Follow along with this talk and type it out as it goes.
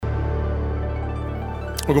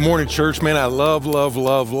Well, good morning, church. Man, I love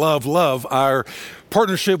our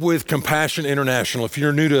partnership with Compassion International. If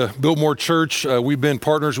you're new to Biltmore Church, we've been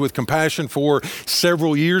partners with Compassion for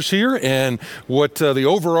several years here, and what the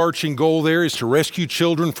overarching goal there is to rescue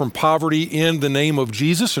children from poverty in the name of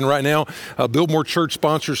Jesus. And right now, Biltmore Church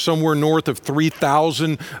sponsors somewhere north of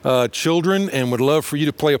 3,000 children, and would love for you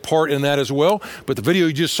to play a part in that as well. But the video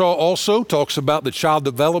you just saw also talks about the child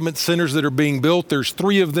development centers that are being built. There's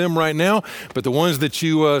 3 of them right now, but the ones that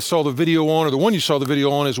you saw the video on, or the one you saw the video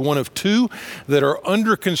on, is one of 2 that are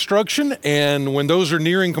under construction. And when those are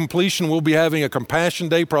nearing completion, we'll be having a Compassion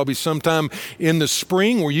Day probably sometime in the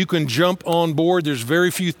spring where you can jump on board. There's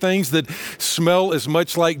very few things that smell as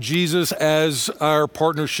much like Jesus as our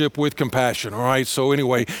partnership with Compassion. All right. So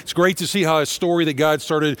anyway, it's great to see how a story that God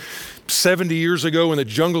started 70 years ago in the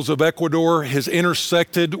jungles of Ecuador has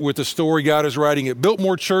intersected with the story God is writing at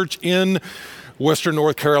Biltmore Church in Western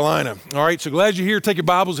North Carolina. All right, so glad you're here. Take your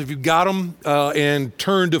Bibles if you've got them and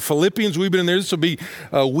turn to Philippians. We've been in there. This will be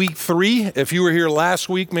week 3. If you were here last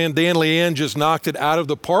week, man, Dan Leanne just knocked it out of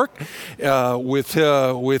the park with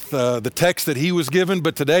the text that he was given.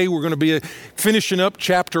 But today we're going to be finishing up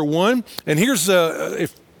chapter 1. And here's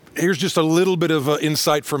just a little bit of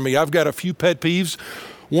insight from me. I've got a few pet peeves.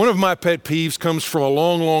 One of my pet peeves comes from a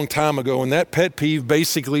long time ago, and that pet peeve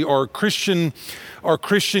basically are Christian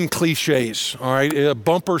cliches, all right,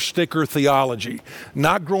 bumper sticker theology.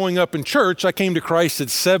 Not growing up in church, I came to Christ at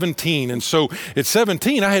 17, and so at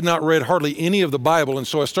 17, I had not read hardly any of the Bible, and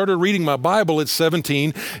so I started reading my Bible at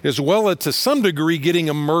 17, as well as to some degree getting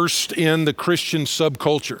immersed in the Christian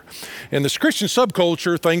subculture. And this Christian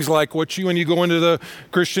subculture, things like when you go into the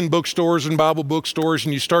Christian bookstores and Bible bookstores,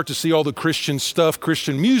 and you start to see all the Christian stuff,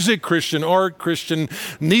 Christian music, Christian art, Christian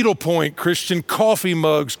needlepoint, Christian coffee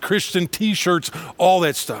mugs, Christian t-shirts, all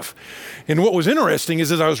that stuff. And what was interesting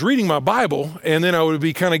is as I was reading my Bible, and then I would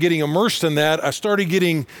be kind of getting immersed in that, I started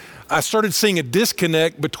seeing a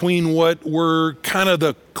disconnect between what were kind of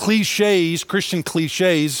the cliches, Christian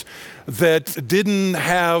cliches, that didn't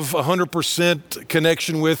have 100%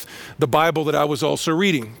 connection with the Bible that I was also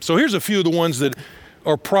reading. So here's a few of the ones that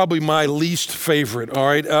are probably my least favorite, all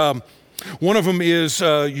right? One of them is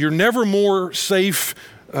you're never more safe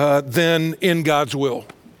than in God's will.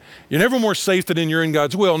 You're never more safe than you're in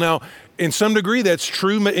God's will. Now, in some degree, that's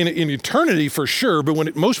true in eternity for sure, but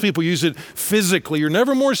when most people use it physically, you're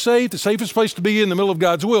never more safe. The safest place to be in the middle of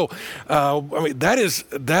God's will. That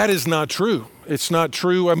is not true. It's not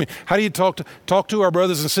true. I mean, how do you talk to our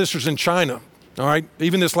brothers and sisters in China? All right.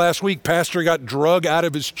 Even this last week, pastor got drug out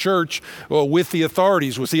of his church with the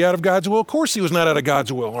authorities. Was he out of God's will? Of course he was not out of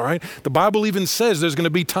God's will. All right. The Bible even says there's going to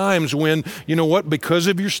be times when, you know what, because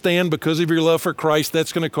of your stand, because of your love for Christ,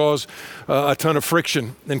 that's going to cause a ton of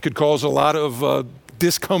friction and could cause a lot of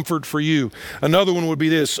discomfort for you. Another one would be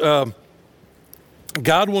this.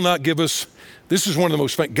 God will not give us, this is one of the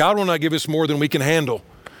most famous, God will not give us more than we can handle.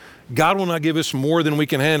 God will not give us more than we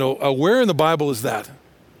can handle. Where in the Bible is that?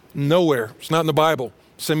 Nowhere. It's not in the Bible.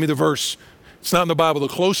 Send me the verse. It's not in the Bible. The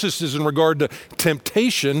closest is in regard to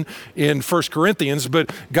temptation in 1 Corinthians,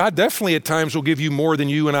 but God definitely at times will give you more than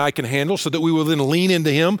you and I can handle so that we will then lean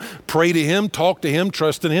into Him, pray to Him, talk to Him,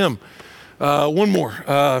 trust in Him. One more.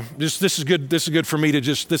 This is good. This is good for me to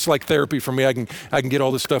this is like therapy for me. I can get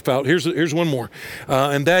all this stuff out. Here's one more,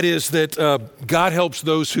 and that is that God helps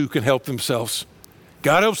those who can help themselves.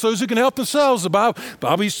 God helps those who can help themselves. The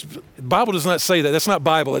Bible does not say that. That's not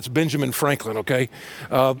Bible. That's Benjamin Franklin, okay?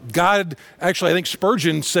 God, actually, I think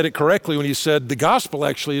Spurgeon said it correctly when he said the gospel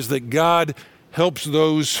actually is that God helps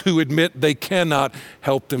those who admit they cannot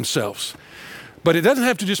help themselves. But it doesn't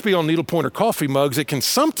have to just be on needlepoint or coffee mugs. It can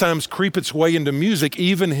sometimes creep its way into music,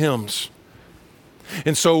 even hymns.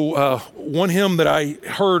 And so one hymn that I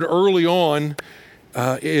heard early on,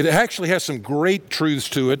 it actually has some great truths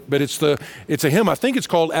to it, but it's a hymn. I think it's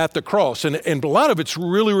called At the Cross, and a lot of it's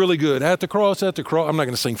really, really good. At the cross. I'm not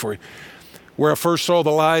going to sing for you. Where I first saw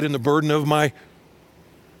the light and the burden of my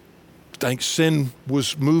sin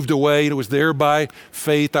was moved away. It was there by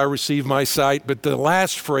faith I received my sight. But the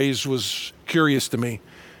last phrase was curious to me.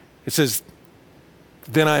 It says,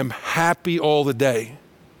 then I am happy all the day.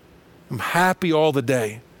 I'm happy all the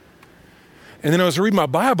day. And then I was reading my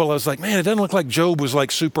Bible, I was like, man, it doesn't look like Job was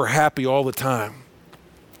like super happy all the time.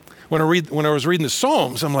 When I was reading the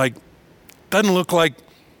Psalms, I'm like, doesn't look like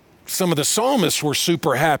some of the psalmists were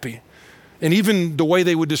super happy. And even the way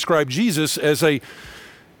they would describe Jesus as a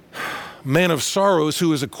man of sorrows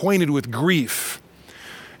who is acquainted with grief.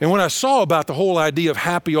 And when I saw about the whole idea of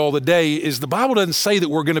happy all the day is the Bible doesn't say that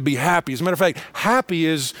we're going to be happy. As a matter of fact, happy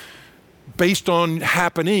is based on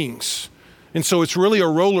happenings. And so it's really a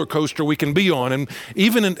roller coaster we can be on. And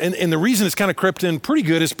even and the reason it's kind of crept in pretty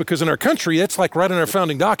good is because in our country, it's like right in our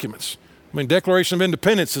founding documents. I mean, Declaration of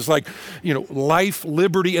Independence is like, life,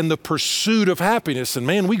 liberty, and the pursuit of happiness. And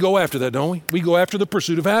man, we go after that, don't we? We go after the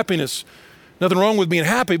pursuit of happiness. Nothing wrong with being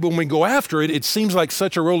happy, but when we go after it, it seems like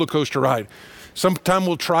such a roller coaster ride. Sometime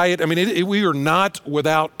we'll try it. I mean, we are not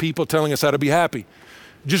without people telling us how to be happy.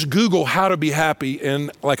 Just Google how to be happy,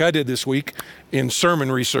 and like I did this week in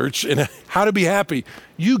sermon research, and how to be happy,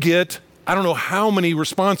 you get, I don't know how many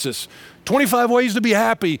responses. 25 ways to be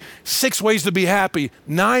happy, 6 ways to be happy,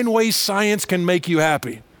 9 ways science can make you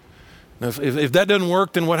happy. Now, if that doesn't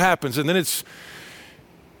work, then what happens? And then it's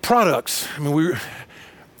products. I mean,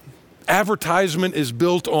 advertisement is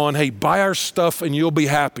built on, hey, buy our stuff and you'll be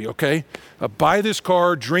happy, okay? Buy this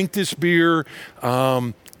car, drink this beer,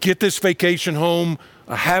 get this vacation home,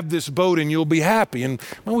 have this boat and you'll be happy. And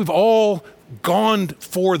well, we've all gone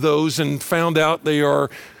for those and found out they are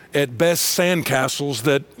at best sandcastles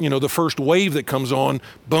that, the first wave that comes on,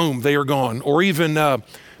 boom, they are gone. Or even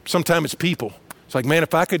sometimes it's people. It's like, man,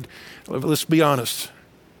 if I could, let's be honest.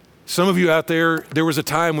 Some of you out there was a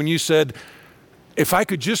time when you said, if I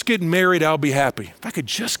could just get married, I'll be happy. If I could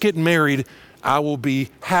just get married, I will be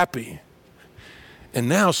happy. And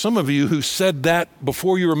now some of you who said that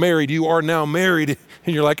before you were married, you are now married,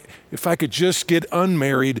 and you're like, if I could just get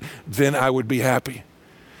unmarried, then I would be happy.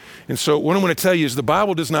 And so what I'm going to tell you is the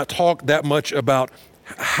Bible does not talk that much about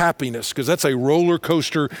happiness, because that's a roller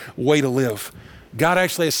coaster way to live. God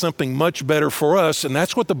actually has something much better for us, and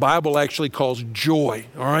that's what the Bible actually calls joy,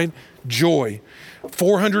 all right? Joy.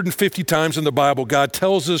 450 times in the Bible, God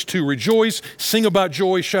tells us to rejoice, sing about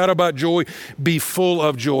joy, shout about joy, be full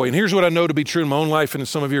of joy. And here's what I know to be true in my own life and in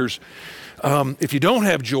some of yours. If you don't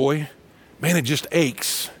have joy, man, it just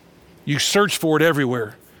aches. You search for it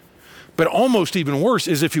everywhere. But almost even worse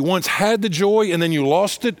is if you once had the joy and then you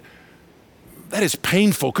lost it, that is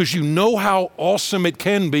painful because you know how awesome it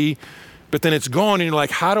can be, but then it's gone and you're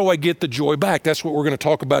like, how do I get the joy back? That's what we're going to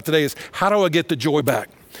talk about today is how do I get the joy back?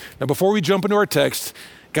 Now, before we jump into our text,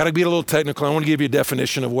 got to be a little technical. I want to give you a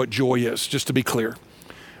definition of what joy is, just to be clear.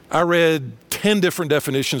 I read 10 different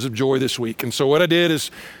definitions of joy this week. And so what I did is,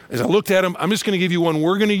 as I looked at them, I'm just going to give you one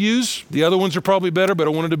we're going to use. The other ones are probably better, but I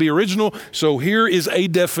wanted to be original. So here is a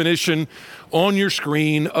definition on your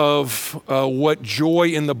screen of what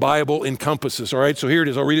joy in the Bible encompasses. All right, so here it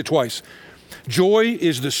is. I'll read it twice. Joy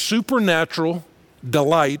is the supernatural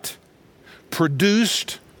delight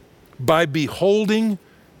produced by beholding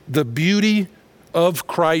the beauty of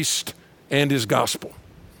Christ and his gospel.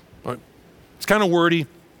 All right. It's kind of wordy,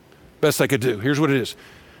 best I could do. Here's what it is.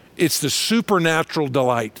 It's the supernatural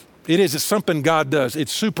delight. It is. It's something God does.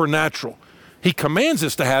 It's supernatural. He commands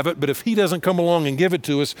us to have it, but if he doesn't come along and give it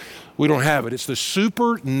to us, we don't have it. It's the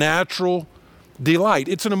supernatural delight.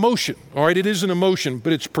 It's an emotion, all right? It is an emotion,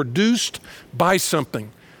 but it's produced by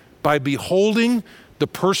something, by beholding the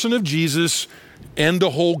person of Jesus and the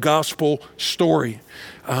whole gospel story.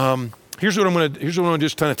 Here's what I'm going to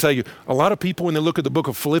just kind of tell you. A lot of people, when they look at the book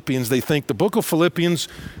of Philippians, they think the book of Philippians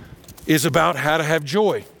is about how to have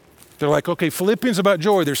joy. They're like, okay, Philippians about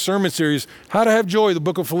joy. There's sermon series, how to have joy, the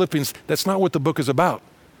book of Philippians. That's not what the book is about.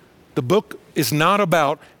 The book is not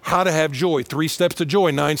about how to have joy. 3 steps to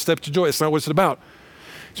joy, 9 steps to joy. That's not what it's about.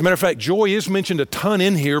 As a matter of fact, joy is mentioned a ton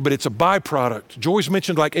in here, but it's a byproduct. Joy is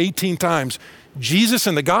mentioned like 18 times. Jesus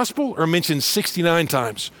and the gospel are mentioned 69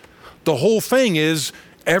 times. The whole thing is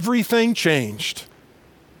everything changed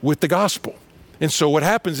with the gospel. And so what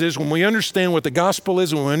happens is when we understand what the gospel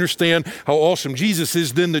is and when we understand how awesome Jesus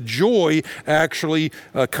is, then the joy actually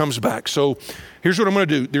comes back. So here's what I'm going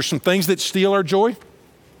to do. There's some things that steal our joy.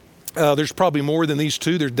 There's probably more than these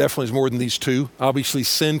two. There definitely is more than these two. Obviously,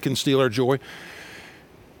 sin can steal our joy.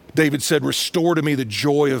 David said, restore to me the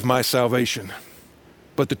joy of my salvation.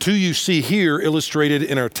 But the two you see here illustrated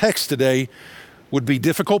in our text today would be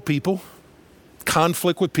difficult people,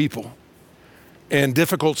 conflict with people, and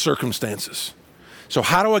difficult circumstances. So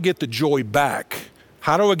how do I get the joy back?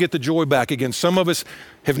 How do I get the joy back? Again, some of us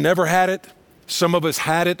have never had it. Some of us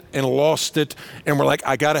had it and lost it. And we're like,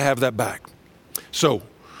 I got to have that back. So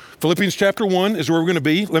Philippians chapter 1 is where we're going to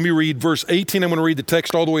be. Let me read verse 18. I'm going to read the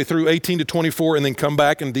text all the way through 18 to 24 and then come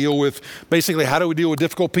back and deal with basically how do we deal with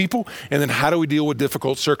difficult people and then how do we deal with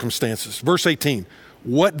difficult circumstances. Verse 18,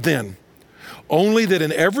 what then? Only that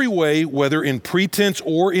in every way, whether in pretense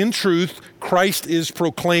or in truth, Christ is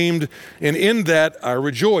proclaimed, and in that I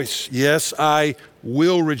rejoice. Yes, I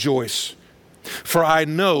will rejoice. For I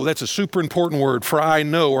know, that's a super important word, for I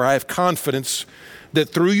know or I have confidence that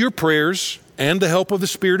through your prayers and the help of the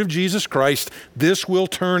Spirit of Jesus Christ, this will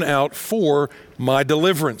turn out for my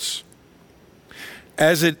deliverance.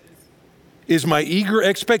 as it is my eager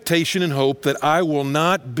expectation and hope that I will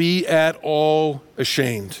not be at all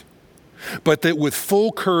ashamed, but that with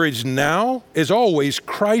full courage now, as always,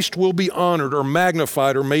 Christ will be honored or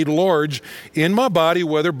magnified or made large in my body,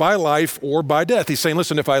 whether by life or by death. He's saying,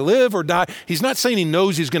 listen, if I live or die, he's not saying he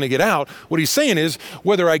knows he's going to get out. What he's saying is,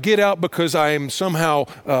 whether I get out because I am somehow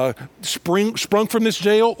sprung from this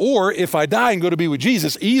jail, or if I die and go to be with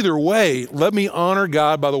Jesus, either way, let me honor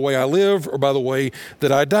God by the way I live or by the way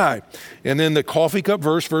that I die. And then the coffee cup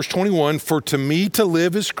verse 21, for to me to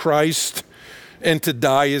live is Christ, and to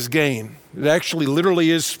die is gain. It actually literally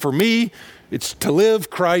is, for me, it's to live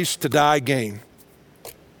Christ, to die gain.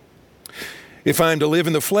 If I am to live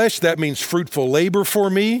in the flesh, that means fruitful labor for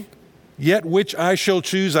me, yet which I shall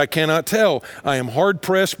choose I cannot tell. I am hard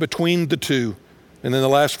pressed between the two. And then the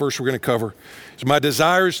last verse we're going to cover is, my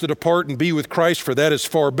desire is to depart and be with Christ, for that is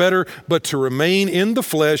far better, but to remain in the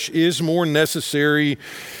flesh is more necessary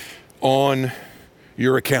on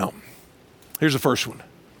your account. Here's the first one.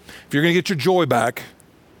 If you're going to get your joy back,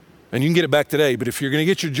 and you can get it back today, but if you're going to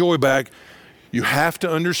get your joy back, you have to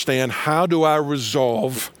understand, how do I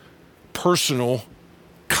resolve personal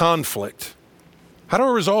conflict? How do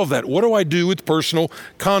I resolve that? What do I do with personal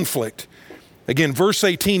conflict? Again, verse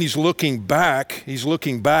 18, he's looking back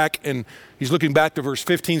to verse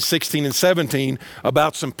 15, 16, and 17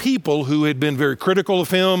 about some people who had been very critical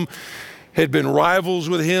of him, had been rivals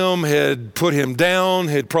with him, had put him down,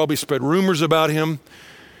 had probably spread rumors about him.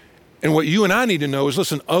 And what you and I need to know is,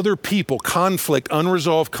 listen, other people, conflict,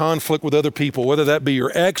 unresolved conflict with other people, whether that be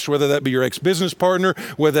your ex, whether that be your ex-business partner,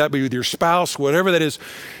 whether that be with your spouse, whatever that is,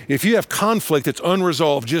 if you have conflict that's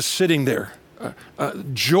unresolved just sitting there,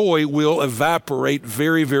 joy will evaporate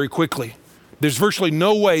very, very quickly. There's virtually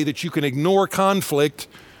no way that you can ignore conflict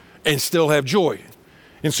and still have joy.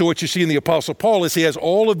 And so what you see in the Apostle Paul is he has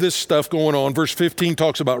all of this stuff going on. Verse 15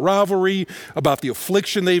 talks about rivalry, about the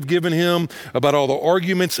affliction they've given him, about all the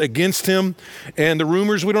arguments against him, and the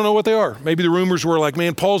rumors, we don't know what they are. Maybe the rumors were like,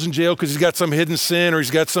 man, Paul's in jail because he's got some hidden sin or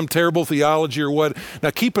he's got some terrible theology or what.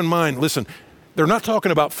 Now keep in mind, listen, they're not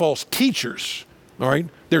talking about false teachers, all right?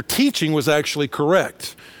 Their teaching was actually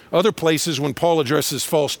correct. Other places when Paul addresses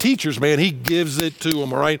false teachers, man, he gives it to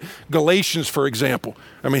them, all right? Galatians, for example.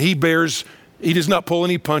 I mean, he does not pull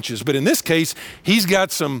any punches. But in this case, he's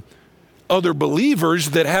got some other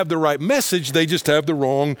believers that have the right message. They just have the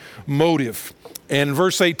wrong motive. And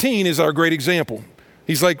verse 18 is our great example.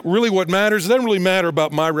 He's like, really what matters, it doesn't really matter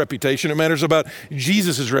about my reputation. It matters about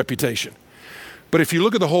Jesus' reputation. But if you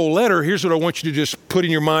look at the whole letter, here's what I want you to just put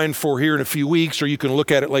in your mind for here in a few weeks, or you can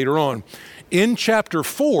look at it later on. In chapter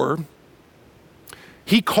 4,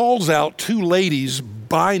 he calls out two ladies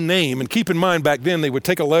by name. And keep in mind, back then, they would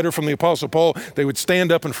take a letter from the Apostle Paul, they would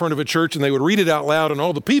stand up in front of a church and they would read it out loud, and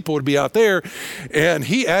all the people would be out there. And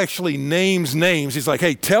he actually names names. He's like,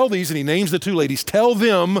 hey, tell these, and he names the two ladies, tell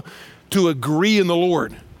them to agree in the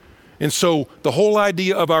Lord. And so the whole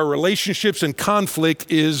idea of our relationships and conflict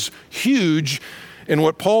is huge. And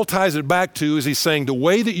what Paul ties it back to is he's saying the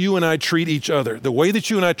way that you and I treat each other, the way that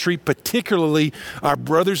you and I treat particularly our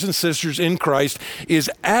brothers and sisters in Christ, is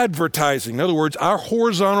advertising. In other words, our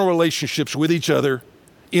horizontal relationships with each other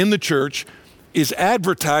in the church is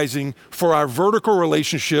advertising for our vertical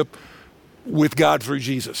relationship with God through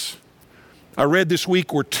Jesus. I read this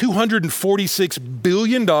week where $246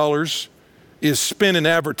 billion is spent in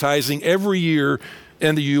advertising every year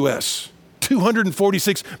in the U.S.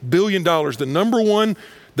 $246 billion.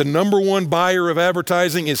 The number one buyer of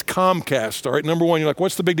advertising is Comcast. All right, number one, you're like,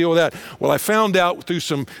 what's the big deal with that? Well, I found out through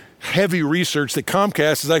some heavy research that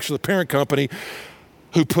Comcast is actually the parent company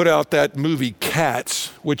who put out that movie Cats,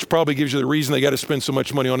 which probably gives you the reason they got to spend so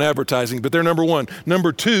much money on advertising, but they're number one.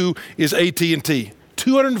 Number two is AT&T.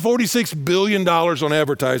 $246 billion on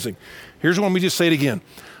advertising. Here's one, let me just say it again.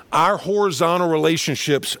 Our horizontal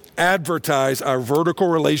relationships advertise our vertical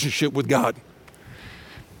relationship with God.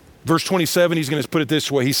 Verse 27, he's going to put it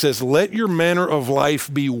this way. He says, let your manner of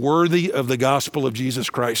life be worthy of the gospel of Jesus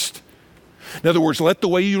Christ. In other words, let the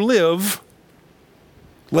way you live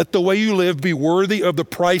be worthy of the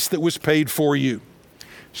price that was paid for you.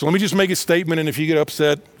 So let me just make a statement, and if you get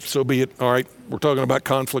upset, so be it. All right, we're talking about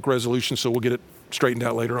conflict resolution, so we'll get it straightened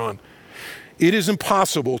out later on. It is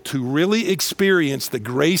impossible to really experience the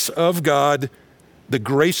grace of God, the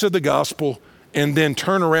grace of the gospel, and then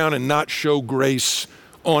turn around and not show grace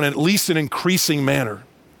on at least an increasing manner.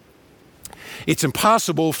 It's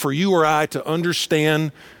impossible for you or I to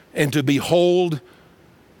understand and to behold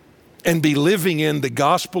and be living in the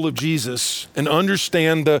gospel of Jesus and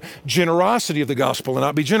understand the generosity of the gospel and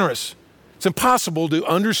not be generous. It's impossible to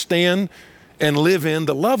understand and live in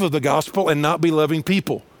the love of the gospel and not be loving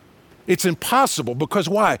people. It's impossible. Because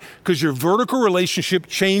why? Because your vertical relationship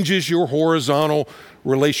changes your horizontal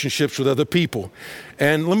relationships with other people.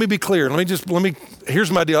 And let me be clear.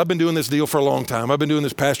 Here's my deal. I've been doing this deal for a long time. I've been doing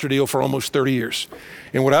this pastor deal for almost 30 years.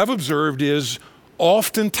 And what I've observed is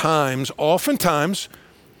oftentimes,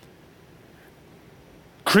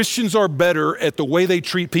 Christians are better at the way they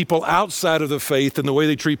treat people outside of the faith than the way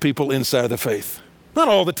they treat people inside of the faith. Not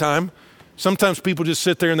all the time. Sometimes people just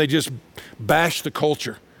sit there and they just bash the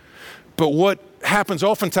culture. But what happens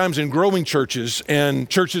oftentimes in growing churches and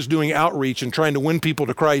churches doing outreach and trying to win people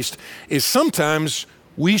to Christ is sometimes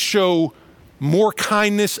we show more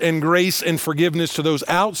kindness and grace and forgiveness to those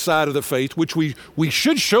outside of the faith, which we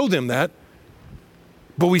should show them that,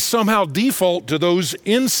 but we somehow default to those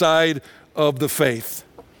inside of the faith.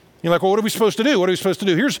 You're like, well, what are we supposed to do? What are we supposed to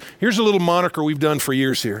do? Here's a little moniker we've done for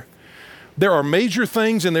years here. There are major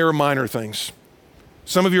things and there are minor things.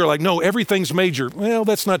 Some of you are like, no, everything's major. Well,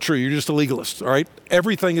 that's not true. You're just a legalist, all right?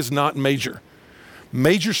 Everything is not major.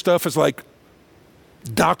 Major stuff is like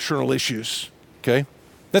doctrinal issues, okay?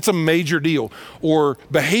 That's a major deal. Or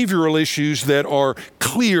behavioral issues that are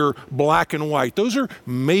clear, black and white. Those are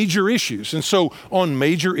major issues. And so on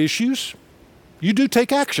major issues, you do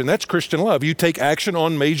take action. That's Christian love. You take action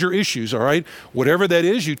on major issues, all right? Whatever that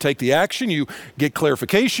is, you take the action, you get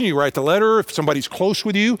clarification, you write the letter. If somebody's close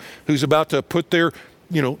with you who's about to put their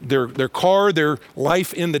car, their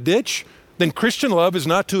life in the ditch, then Christian love is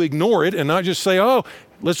not to ignore it and not just say, oh,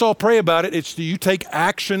 let's all pray about it. It's you take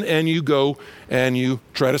action and you go and you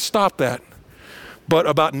try to stop that. But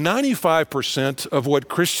about 95% of what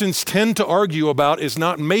Christians tend to argue about is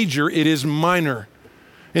not major, it is minor.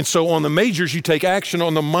 And so on the majors, you take action.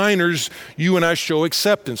 On the minors, you and I show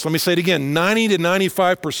acceptance. Let me say it again. 90 to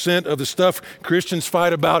 95% of the stuff Christians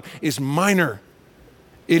fight about is minor.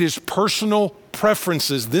 It is personal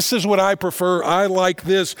preferences. This is what I prefer. I like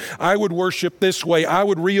this. I would worship this way. I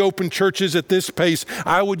would reopen churches at this pace.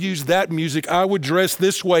 I would use that music. I would dress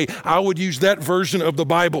this way. I would use that version of the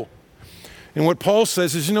Bible. And what Paul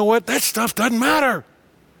says is, you know what? That stuff doesn't matter.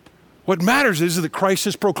 What matters is that Christ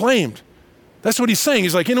is proclaimed. That's what he's saying.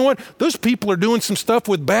 He's like, you know what? Those people are doing some stuff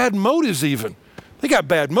with bad motives even. They got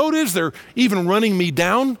bad motives. They're even running me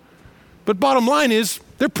down. But bottom line is,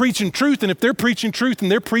 they're preaching truth. And if they're preaching truth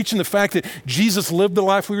and they're preaching the fact that Jesus lived the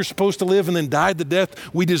life we were supposed to live and then died the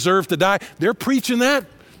death we deserve to die, they're preaching that.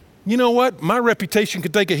 You know what? My reputation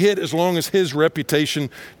could take a hit as long as his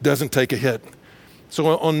reputation doesn't take a hit.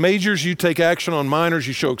 So on majors, you take action. On minors,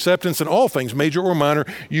 you show acceptance. In all things, major or minor,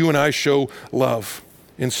 you and I show love.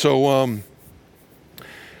 And so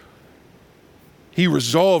he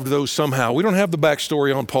resolved those somehow. We don't have the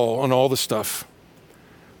backstory on Paul on all the stuff.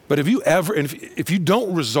 But if you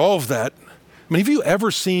don't resolve that, have you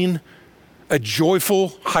ever seen a joyful,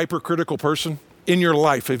 hypercritical person in your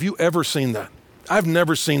life? Have you ever seen that? I've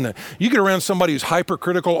never seen that. You get around somebody who's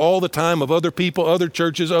hypercritical all the time of other people, other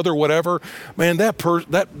churches, other whatever, man, that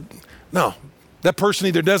person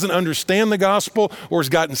either doesn't understand the gospel or has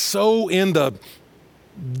gotten so in the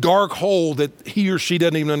dark hole that he or she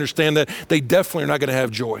doesn't even understand that they definitely are not going to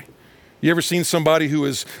have joy. You ever seen somebody who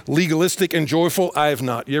is legalistic and joyful? I have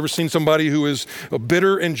not. You ever seen somebody who is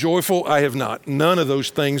bitter and joyful? I have not. None of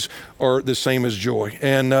those things are the same as joy.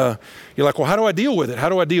 And you're like, well, how do I deal with it? How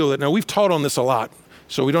do I deal with it? Now, we've taught on this a lot,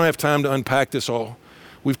 so we don't have time to unpack this all.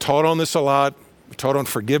 We've taught on this a lot. We've taught on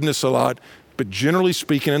forgiveness a lot. But generally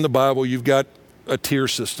speaking, in the Bible, you've got a tier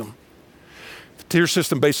system. The tier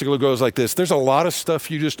system basically goes like this. There's a lot of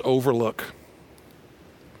stuff you just overlook.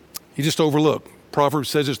 You just overlook. Proverbs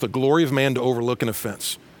says it's the glory of man to overlook an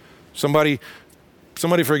offense. Somebody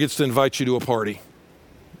forgets to invite you to a party.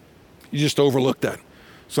 You just overlook that.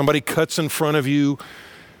 Somebody cuts in front of you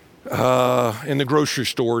in the grocery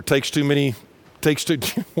store,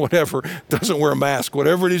 whatever, doesn't wear a mask,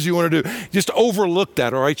 whatever it is you want to do. Just overlook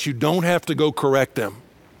that, all right? You don't have to go correct them.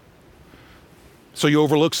 So you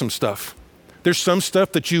overlook some stuff. There's some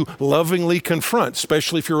stuff that you lovingly confront,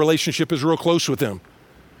 especially if your relationship is real close with them.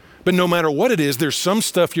 But no matter what it is, there's some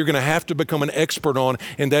stuff you're going to have to become an expert on,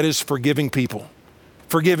 and that is forgiving people.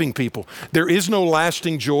 Forgiving people. There is no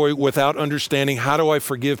lasting joy without understanding how do I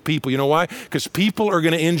forgive people. You know why? Because people are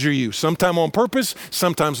going to injure you, sometime on purpose,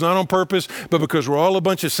 sometimes not on purpose, but because we're all a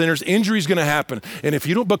bunch of sinners, injury is going to happen. And if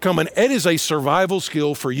you don't it is a survival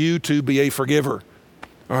skill for you to be a forgiver.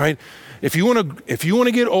 All right? If you want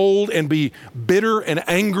to get old and be bitter and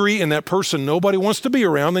angry and that person nobody wants to be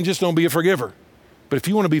around, then just don't be a forgiver. But if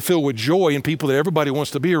you want to be filled with joy and people that everybody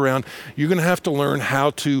wants to be around, you're going to have to learn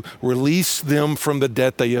how to release them from the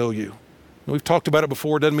debt they owe you. We've talked about it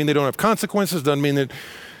before. It doesn't mean they don't have consequences. Doesn't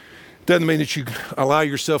Doesn't mean that you allow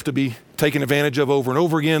yourself to be taken advantage of over and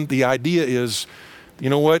over again. The idea is, you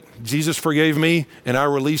know what? Jesus forgave me and I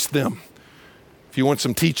released them. If you want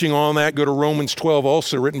some teaching on that, go to Romans 12,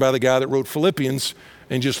 also written by the guy that wrote Philippians,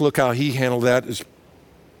 and just look how he handled that is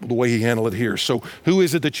the way he handled it here. So who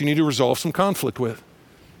is it that you need to resolve some conflict with?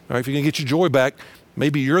 All right, if you can get your joy back,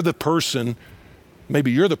 maybe you're the person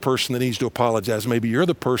that needs to apologize. Maybe you're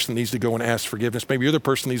the person that needs to go and ask forgiveness. Maybe you're the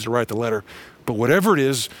person that needs to write the letter. But whatever it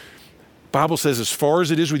is, the Bible says, as far as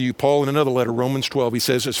it is with you, Paul in another letter, Romans 12, he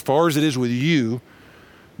says, as far as it is with you,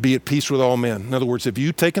 be at peace with all men. In other words, if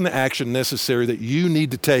you've taken the action necessary that you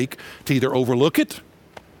need to take to either overlook it,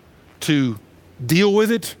 to deal with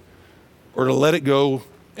it, or to let it go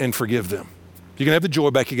and forgive them. If you're going to have the joy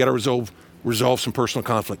back, you got to resolve some personal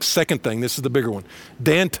conflict. Second thing, this is the bigger one.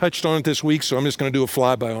 Dan touched on it this week, so I'm just going to do a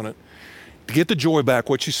flyby on it. To get the joy back,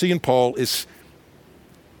 what you see in Paul is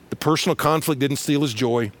the personal conflict didn't steal his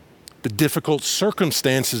joy. The difficult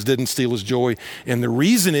circumstances didn't steal his joy. And the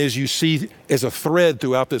reason is, you see as a thread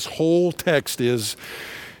throughout this whole text is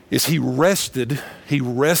he rested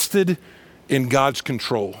in God's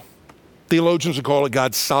control. Theologians would call it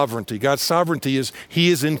God's sovereignty. God's sovereignty is he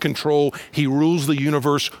is in control. He rules the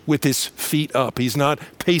universe with his feet up. He's not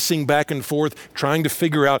pacing back and forth trying to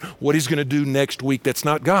figure out what he's going to do next week. That's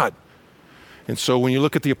not God. And so when you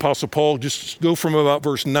look at the Apostle Paul, just go from about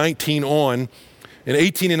verse 19 on. In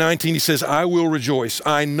 18 and 19, he says, I will rejoice.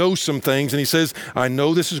 I know some things. And he says, I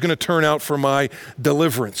know this is going to turn out for my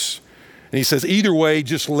deliverance. And he says, either way,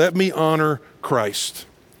 just let me honor Christ.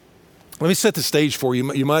 Let me set the stage for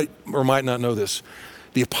you. You might or might not know this.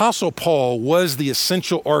 The Apostle Paul was the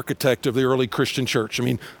essential architect of the early Christian church. I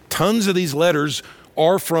mean, tons of these letters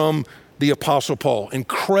are from the Apostle Paul.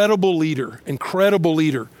 Incredible leader,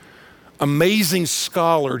 amazing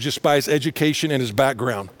scholar just by his education and his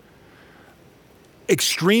background.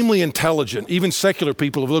 Extremely intelligent. Even secular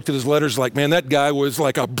people have looked at his letters like, man, that guy was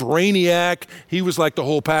like a brainiac. He was like the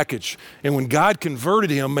whole package. And when God converted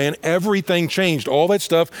him, man, everything changed. All that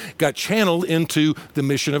stuff got channeled into the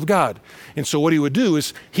mission of God. And so what he would do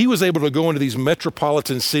is he was able to go into these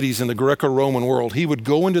metropolitan cities in the Greco-Roman world. He would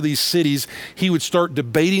go into these cities. He would start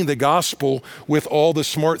debating the gospel with all the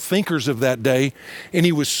smart thinkers of that day. And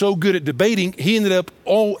he was so good at debating, he ended up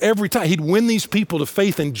every time he'd win these people to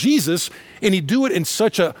faith in Jesus, and he'd do it in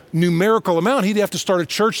such a numerical amount, he'd have to start a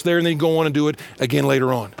church there and then go on and do it again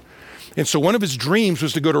later on. And so one of his dreams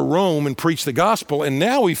was to go to Rome and preach the gospel, and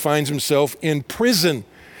now he finds himself in prison.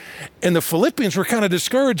 And the Philippians were kind of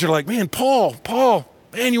discouraged. They're like, man, Paul,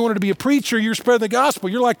 man, you wanted to be a preacher, you're spreading the gospel,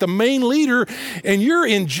 you're like the main leader, and you're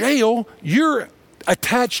in jail, you're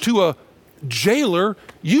attached to a jailer,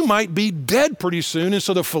 you might be dead pretty soon. And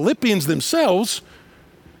so the Philippians themselves,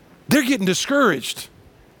 they're getting discouraged.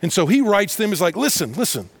 And so he writes them, is like, listen,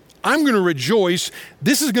 I'm going to rejoice.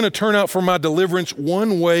 This is going to turn out for my deliverance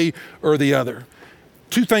one way or the other.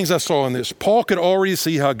 Two things I saw in this. Paul could already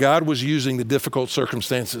see how God was using the difficult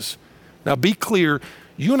circumstances. Now be clear,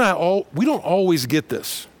 you and I, we don't always get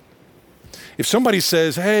this. If somebody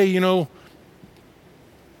says, hey, I'll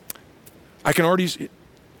put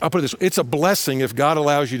it this way, it's a blessing if God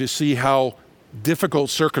allows you to see how difficult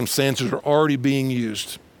circumstances are already being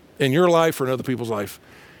used in your life or in other people's life.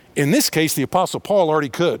 In this case, the Apostle Paul already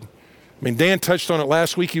could. I mean, Dan touched on it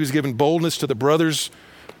last week. He was giving boldness to the brothers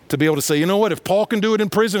to be able to say, you know what, if Paul can do it in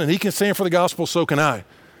prison and he can stand for the gospel, so can I.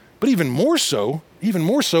 But even more so,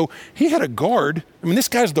 he had a guard. I mean, this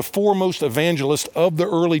guy's the foremost evangelist of the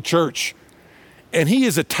early church. And he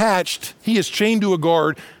is chained to a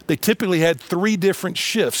guard. They typically had 3 different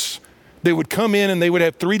shifts. They would come in and they would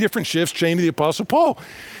have 3 different shifts chained to the Apostle Paul.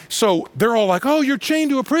 So they're all like, oh, you're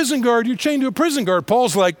chained to a prison guard. You're chained to a prison guard.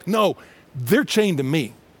 Paul's like, no, they're chained to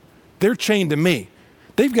me. They're chained to me.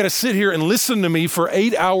 They've got to sit here and listen to me for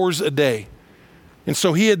 8 hours a day. And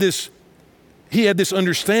so he had this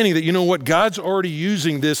understanding that, you know what, God's already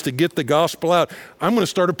using this to get the gospel out. I'm going to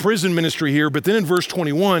start a prison ministry here. But then in verse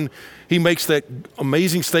 21, he makes that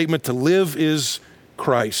amazing statement, to live is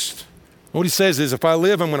Christ. What he says is, if I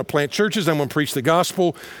live, I'm going to plant churches, I'm going to preach the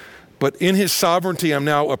gospel. But in his sovereignty, I'm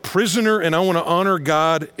now a prisoner and I want to honor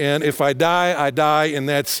God. And if I die, I die, and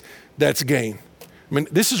that's gain. I mean,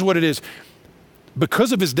 this is what it is.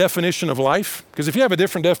 Because of his definition of life, because if you have a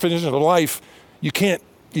different definition of life, you can't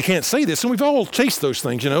say this. And we've all chased those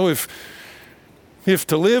things, If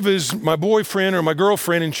to live is my boyfriend or my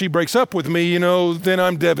girlfriend and she breaks up with me, then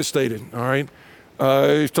I'm devastated, all right?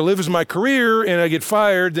 If to live is my career and I get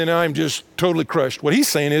fired, then I'm just totally crushed. What he's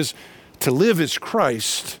saying is, to live is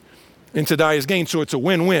Christ and to die is gain. So it's a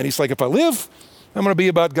win-win. He's like, if I live, I'm going to be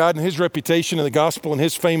about God and his reputation and the gospel and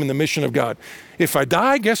his fame and the mission of God. If I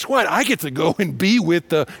die, guess what? I get to go and be with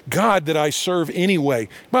the God that I serve anyway.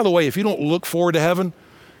 By the way, if you don't look forward to heaven,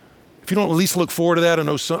 if you don't at least look forward to that, I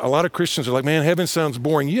know a lot of Christians are like, man, heaven sounds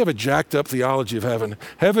boring. You have a jacked up theology of heaven.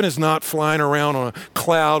 Heaven is not flying around on a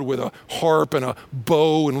cloud with a harp and a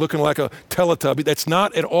bow and looking like a Teletubby. That's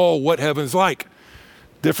not at all what heaven's like.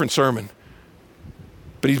 Different sermon.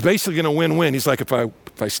 But he's basically going to win-win. He's like, if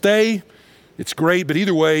I stay, it's great, but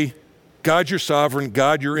either way, God, you're sovereign.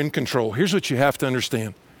 God, you're in control. Here's what you have to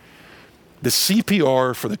understand. The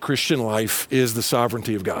CPR for the Christian life is the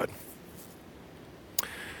sovereignty of God.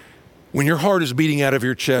 When your heart is beating out of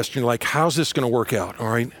your chest, you're like, how's this going to work out, all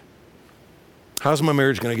right? How's my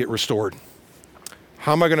marriage going to get restored?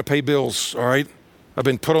 How am I going to pay bills, all right? I've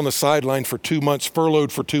been put on the sideline for 2 months,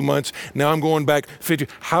 furloughed for 2 months. Now I'm going back 50.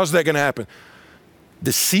 How's that going to happen?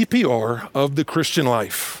 The CPR of the Christian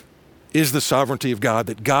life is the sovereignty of God,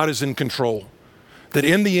 that God is in control, that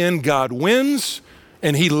in the end, God wins,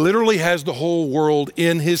 and he literally has the whole world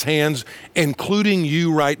in his hands, including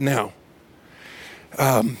you right now.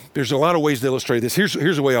 There's a lot of ways to illustrate this. Here's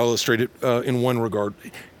the way I'll illustrate it in one regard.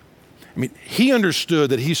 I mean, he understood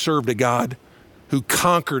that he served a God who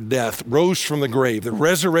conquered death, rose from the grave, that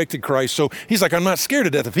resurrected Christ. So he's like, I'm not scared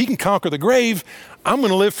of death. If he can conquer the grave, I'm going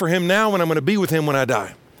to live for him now and I'm going to be with him when I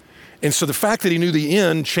die. And so the fact that he knew the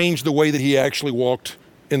end changed the way that he actually walked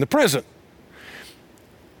in the present.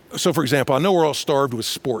 So for example, I know we're all starved with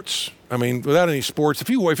sports. I mean, without any sports, if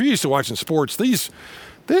you're used to watching sports, this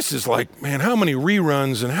is like, man, how many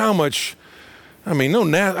reruns and how much, I mean,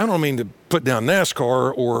 I don't mean to put down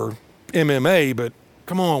NASCAR or MMA, but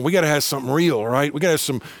come on, we got to have something real, right? We got to have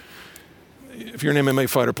some, if you're an MMA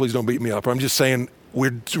fighter, please don't beat me up. I'm just saying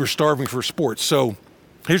we're starving for sports. So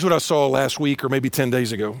here's what I saw last week or maybe 10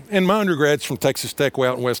 days ago. And my undergrad's from Texas Tech way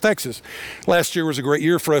out in West Texas. Last year was a great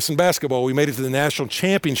year for us in basketball. We made it to the national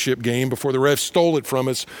championship game before the refs stole it from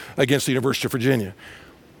us against the University of Virginia.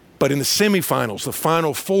 But in the semifinals, the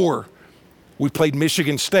Final Four, we played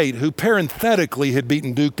Michigan State, who parenthetically had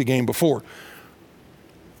beaten Duke the game before.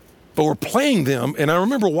 But we're playing them, and I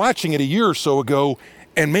remember watching it a year or so ago,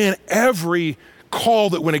 and man, every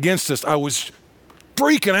call that went against us, I was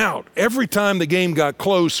freaking out. Every time the game got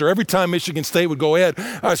close, or every time Michigan State would go ahead,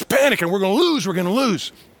 I was panicking, we're going to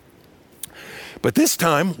lose. But this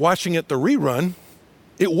time, watching it the rerun,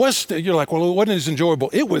 you're like, well, it wasn't as enjoyable.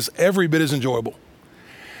 It was every bit as enjoyable.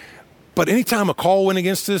 But anytime a call went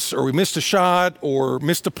against us, or we missed a shot, or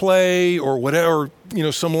missed a play, or whatever,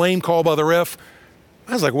 some lame call by the ref,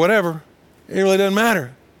 I was like, whatever. It really doesn't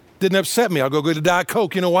matter. Didn't upset me. I'll go get a Diet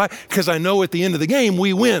Coke. You know why? Because I know at the end of the game,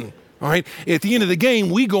 we win. All right? At the end of the game,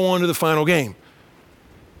 we go on to the final game.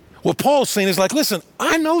 What Paul's saying is like, listen,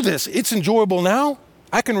 I know this. It's enjoyable now.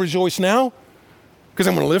 I can rejoice now because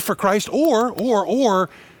I'm going to live for Christ. Or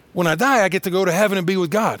when I die, I get to go to heaven and be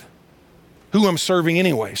with God, who I'm serving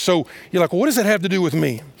anyway. So you're like, well, what does that have to do with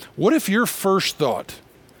me? What if your first thought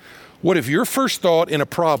in a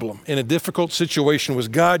problem, in a difficult situation was,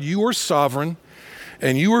 God, you are sovereign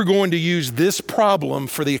and you are going to use this problem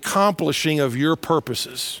for the accomplishing of your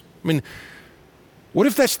purposes? I mean, what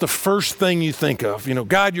if that's the first thing you think of?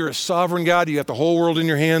 God, you're a sovereign God. You got the whole world in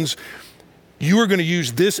your hands. You are going to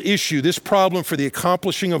use this issue, this problem for the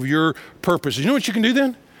accomplishing of your purposes. You know what you can do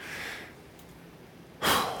then?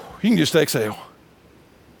 You can just exhale.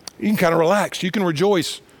 You can kind of relax. You can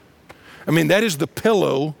rejoice. I mean, that is the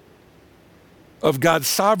pillow of God's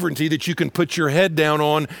sovereignty that you can put your head down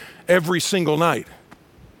on every single night.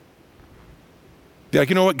 Like,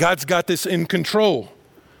 you know what? God's got this in control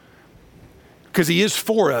because he is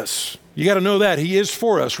for us. You got to know that. He is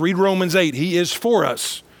for us. Read Romans 8. He is for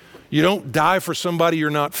us. You don't die for somebody you're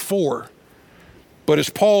not for. But as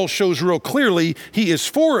Paul shows real clearly, he is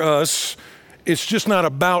for us. It's just not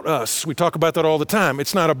about us. We talk about that all the time.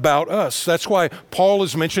 It's not about us. That's why Paul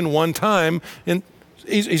is mentioned one time, and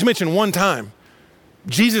he's mentioned one time.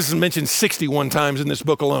 Jesus is mentioned 61 times in this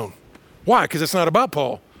book alone. Why? Because it's not about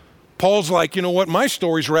Paul. Paul's like, you know what? My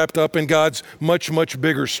story's wrapped up in God's much, much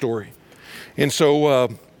bigger story. And so,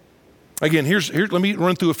 again, let me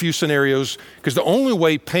run through a few scenarios, because the only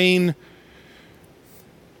way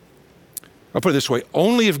I'll put it this way,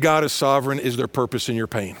 only if God is sovereign is there purpose in your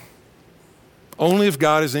pain. Only if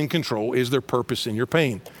God is in control is there purpose in your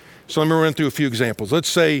pain. So let me run through a few examples. Let's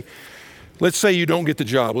say you don't get the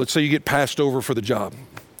job. Let's say you get passed over for the job.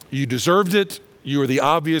 You deserved it. You were the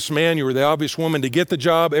obvious man. You were the obvious woman to get the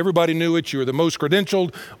job. Everybody knew it. You were the most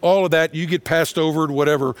credentialed. All of that. You get passed over to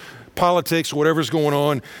whatever politics, whatever's going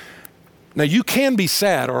on. Now, you can be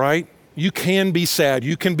sad, all right? You can be sad.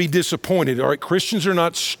 You can be disappointed, all right? Christians are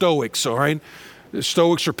not stoics, all right?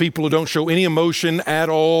 Stoics are people who don't show any emotion at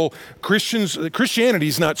all. Christianity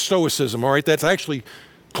is not stoicism, all right? That's actually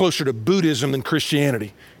closer to Buddhism than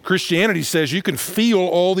Christianity. Christianity says you can feel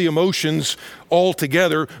all the emotions all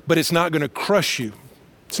together, but it's not going to crush you.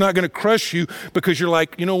 It's not going to crush you because you're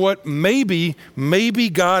like, you know what? Maybe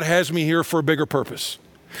God has me here for a bigger purpose.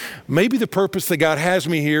 Maybe the purpose that God has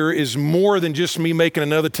me here is more than just me making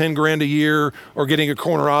another 10 grand a year or getting a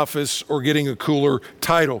corner office or getting a cooler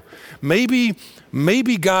title. Maybe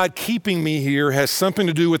God keeping me here has something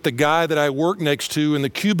to do with the guy that I work next to in the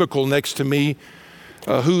cubicle next to me,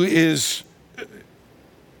 who is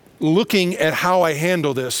looking at how I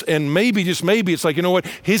handle this. And maybe, just maybe, it's like, you know what?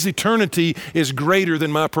 His eternity is greater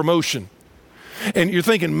than my promotion. And you're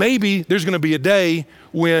thinking maybe there's going to be a day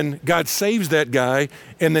when God saves that guy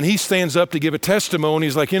and then he stands up to give a testimony.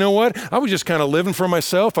 He's like, you know what? I was just kind of living for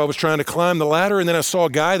myself. I was trying to climb the ladder, and then I saw a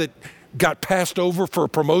guy that got passed over for a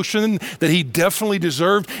promotion that he definitely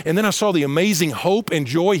deserved. And then I saw the amazing hope and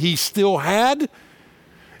joy he still had. And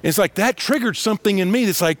it's like that triggered something in me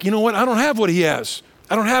that's like, you know what? I don't have what he has.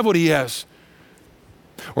 I don't have what he has.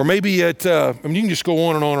 Or maybe you can just go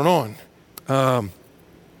on and on and on.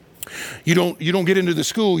 You don't get into the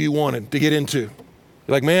school you wanted to get into. You're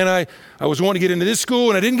like, man, I was wanting to get into this school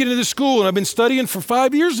and I didn't get into this school, and I've been studying for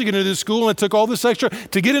 5 years to get into this school, and I took all this extra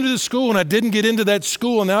to get into this school, and I didn't get into that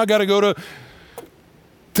school, and now I got to go to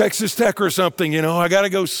Texas Tech or something, you know. I got to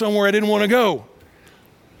go somewhere I didn't want to go.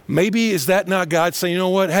 Maybe is that not God saying, you know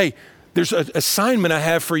what, hey, there's an assignment I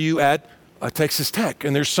have for you at Texas Tech,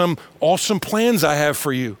 and there's some awesome plans I have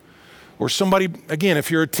for you. Or somebody, again,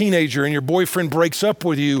 if you're a teenager and your boyfriend breaks up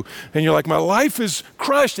with you and you're like, my life is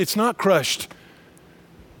crushed. It's not crushed.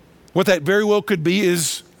 What that very well could be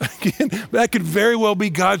is, again, that could very well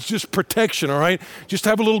be God's just protection, all right? Just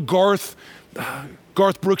have a little Garth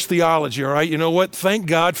Brooks theology, all right? You know what? Thank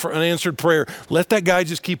God for unanswered prayer. Let that guy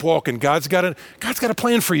just keep walking. God's got a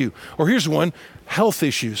plan for you. Or here's one, health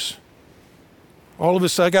issues. All of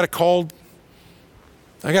us, I got a call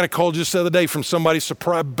just the other day from somebody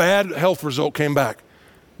surprised, bad health result came back.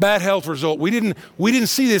 Bad health result. We didn't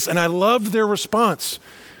see this, and I loved their response.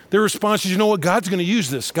 Their response is, you know what, God's going to use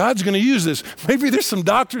this. God's going to use this. Maybe there's some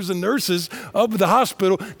doctors and nurses up at the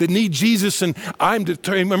hospital that need Jesus, and I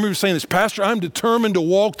remember saying this, Pastor, I'm determined to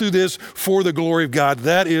walk through this for the glory of God.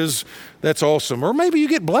 That's awesome. Or maybe you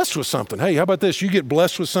get blessed with something. Hey, how about this? You get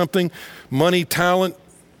blessed with something, money, talent,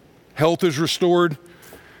 health is restored.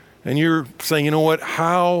 And you're saying, you know what,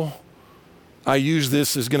 how I use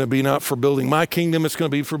this is going to be not for building my kingdom, it's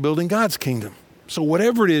going to be for building God's kingdom. So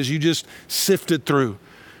whatever it is, you just sift it through.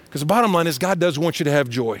 Because the bottom line is God does want you to have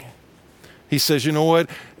joy. He says, you know what,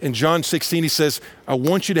 in John 16, he says, I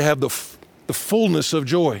want you to have the fullness of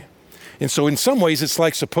joy. And so in some ways, it's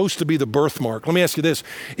like supposed to be the birthmark. Let me ask you this.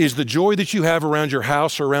 Is the joy that you have around your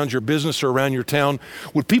house or around your business or around your town,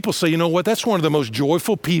 would people say, you know what, that's one of the most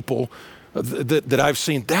joyful people that I've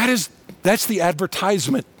seen? That's the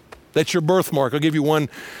advertisement. That's your birthmark. I'll give you one.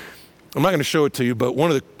 I'm not going to show it to you, but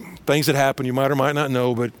one of the things that happened, you might or might not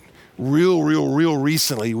know, but real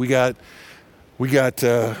recently, we got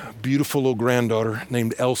a beautiful little granddaughter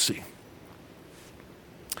named Elsie.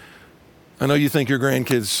 I know you think your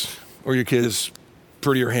grandkids or your kid is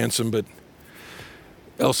pretty or handsome, but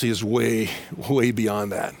Elsie is way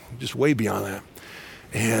beyond that, just way beyond that.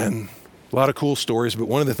 And a lot of cool stories, but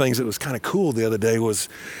one of the things that was kind of cool the other day was,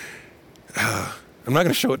 I'm not going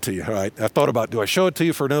to show it to you, all right? I thought about, do I show it to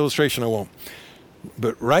you for an illustration? I won't.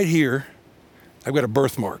 But right here, I've got a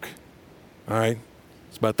birthmark, all right?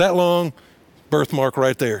 It's about that long, birthmark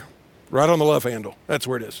right there, right on the love handle. That's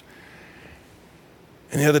where it is.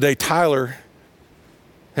 And the other day, Tyler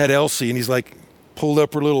had Elsie, and he's like pulled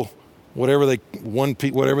up her little, whatever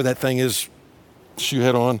that thing is, she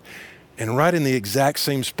had on, and right in the exact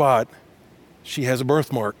same spot, she has a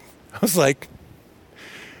birthmark. I was like,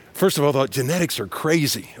 first of all, I thought genetics are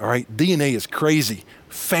crazy, all right? DNA is crazy.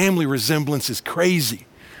 Family resemblance is crazy.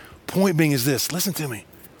 Point being is this, listen to me.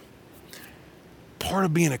 Part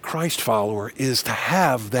of being a Christ follower is to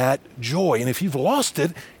have that joy. And if you've lost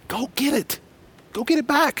it, go get it. Go get it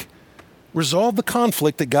back. Resolve the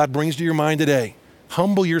conflict that God brings to your mind today.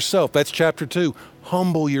 Humble yourself. That's chapter 2.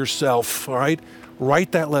 Humble yourself, all right?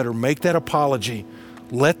 Write that letter. Make that apology.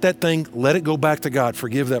 Let it go back to God.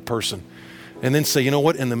 Forgive that person. And then say, you know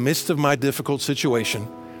what? In the midst of my difficult situation,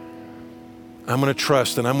 I'm going to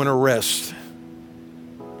trust and I'm going to rest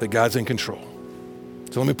that God's in control.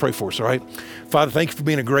 So let me pray for us, all right? Father, thank you for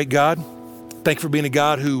being a great God. Thank you for being a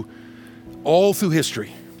God who, all through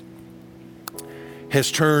history,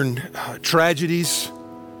 has turned tragedies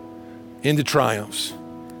into triumphs.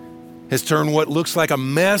 has turned what looks like a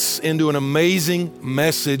mess into an amazing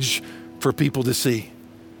message for people to see.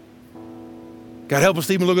 God, help us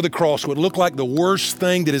to even look at the cross. What looked like the worst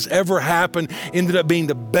thing that has ever happened ended up being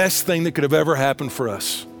the best thing that could have ever happened for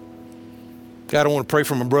us. God, I want to pray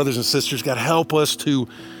for my brothers and sisters. God, help us to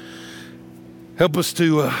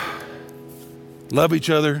love each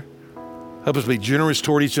other. Help us be generous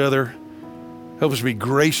toward each other. Help us be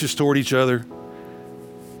gracious toward each other.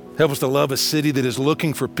 Help us to love a city that is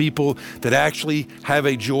looking for people that actually have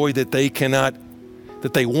a joy that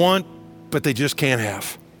they want, but they just can't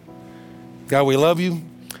have. God, we love you.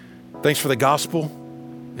 Thanks for the gospel.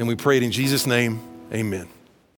 And we pray it in Jesus' name. Amen.